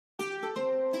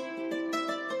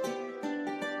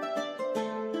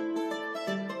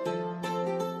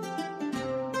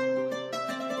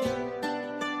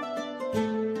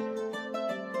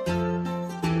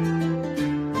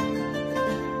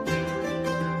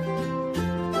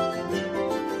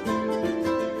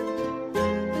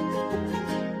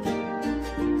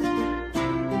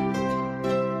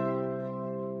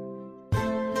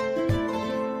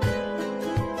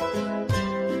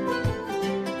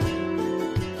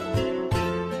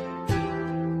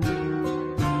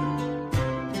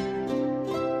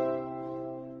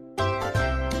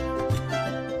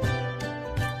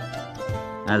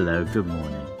Hello, good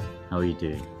morning. How are you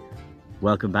doing?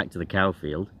 Welcome back to the cow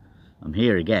field. I'm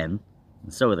here again,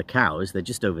 and so are the cows. They're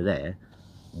just over there,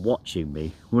 watching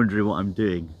me, wondering what I'm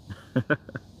doing.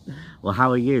 Well,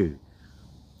 how are you?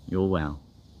 You're well.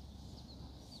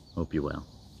 Hope you're well.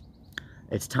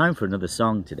 It's time for another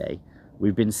song today.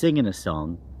 We've been singing a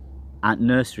song at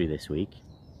nursery this week,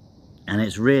 and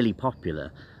it's really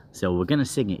popular, so we're going to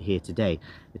sing it here today.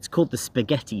 It's called the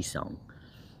Spaghetti Song.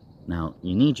 Now,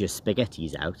 you need your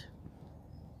spaghettis out.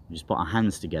 You just put our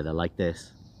hands together like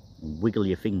this and wiggle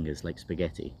your fingers like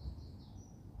spaghetti.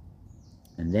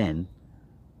 And then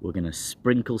we're going to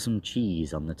sprinkle some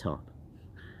cheese on the top.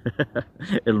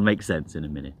 It'll make sense in a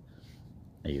minute.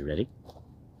 Are you ready?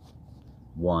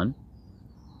 1,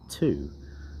 2,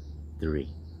 3.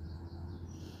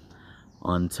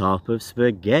 On top of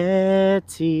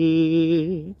spaghetti,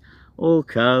 all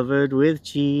covered with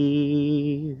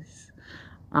cheese,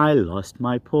 I lost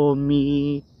my poor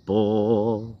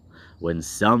meatball when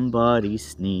somebody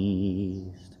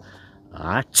sneezed.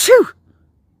 Achoo!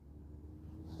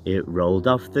 It rolled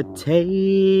off the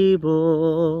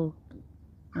table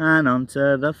and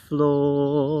onto the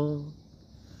floor,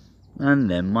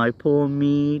 and then my poor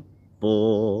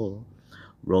meatball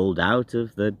rolled out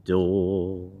of the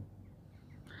door.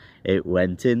 It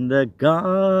went in the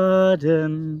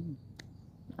garden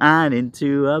and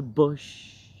into a bush,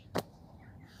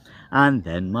 and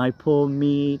then my poor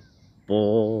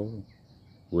meatball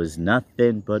was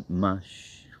nothing but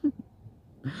mush.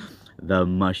 The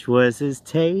mush was as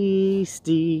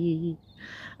tasty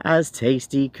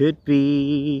could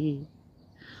be,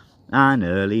 and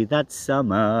early that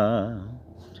summer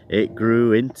it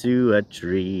grew into a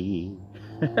tree.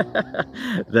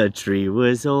 The tree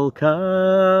was all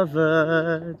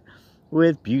covered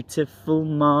with beautiful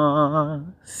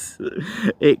moss.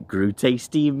 It grew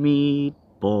tasty meatballs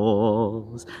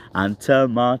and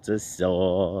tomato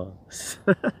sauce.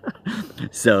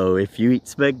 So if you eat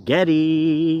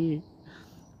spaghetti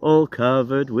all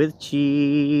covered with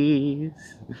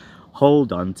cheese,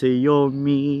 hold on to your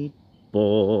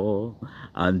meatball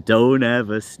and don't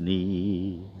ever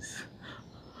sneeze.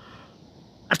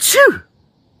 Achoo!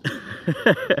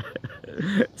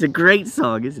 It's a great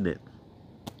song, isn't it?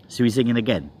 Should we sing it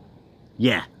again?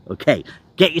 Yeah, okay.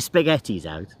 Get your spaghettis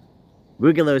out.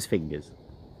 Wiggle those fingers.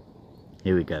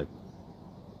 Here we go.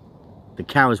 The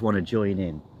cows want to join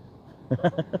in.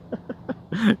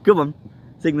 Come on,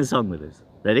 sing the song with us.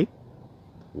 Ready?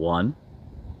 1,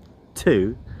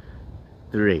 2,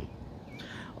 3.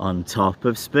 On top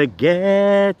of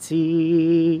spaghetti,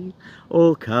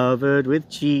 all covered with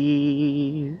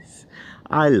cheese,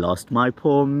 I lost my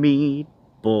poor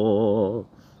meatball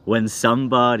when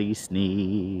somebody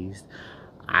sneezed.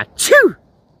 Achoo!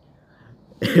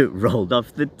 It rolled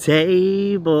off the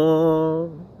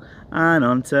table and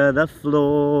onto the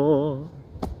floor,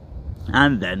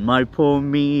 and then my poor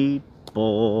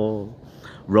meatball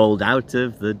rolled out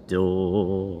of the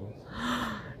door.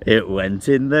 It went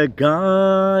in the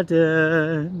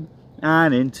garden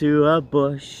and into a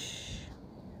bush,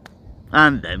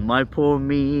 and then my poor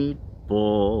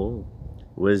meatball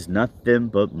was nothing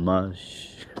but mush.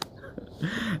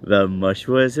 The mush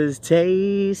was as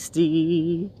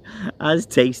tasty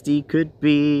could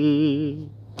be,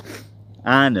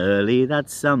 and early that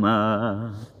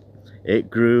summer it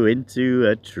grew into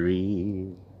a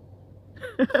tree.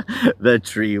 The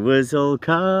tree was all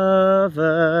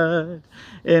covered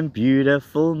in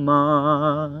beautiful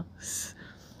moss.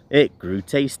 It grew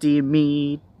tasty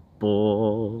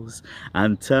meatballs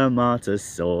and tomato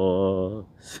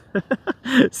sauce.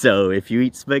 So if you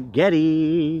eat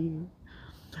spaghetti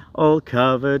all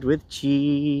covered with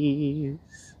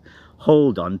cheese,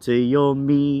 hold on to your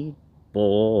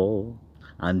meatball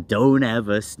and don't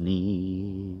ever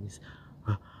sneeze.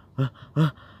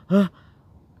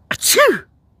 Achoo!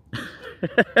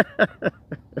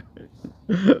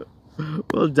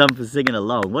 Well done for singing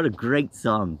along. What a great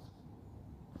song.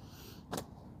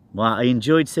 Well, I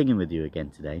enjoyed singing with you again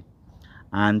today.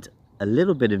 And a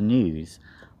little bit of news.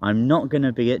 I'm not going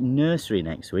to be at nursery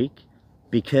next week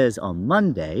because on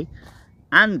Monday,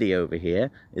 Andy over here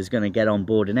is going to get on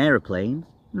board an aeroplane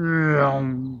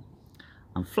and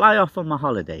fly off on my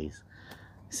holidays.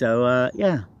 So,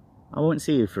 yeah, I won't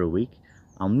see you for a week.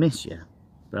 I'll miss you,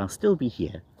 but I'll still be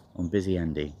here on Busy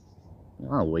Andy.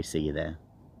 I'll always see you there.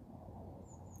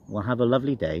 Well, have a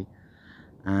lovely day,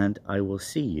 and I will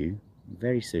see you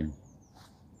very soon.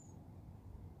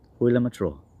 Hwyl am y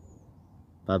tro.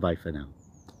 Bye bye for now.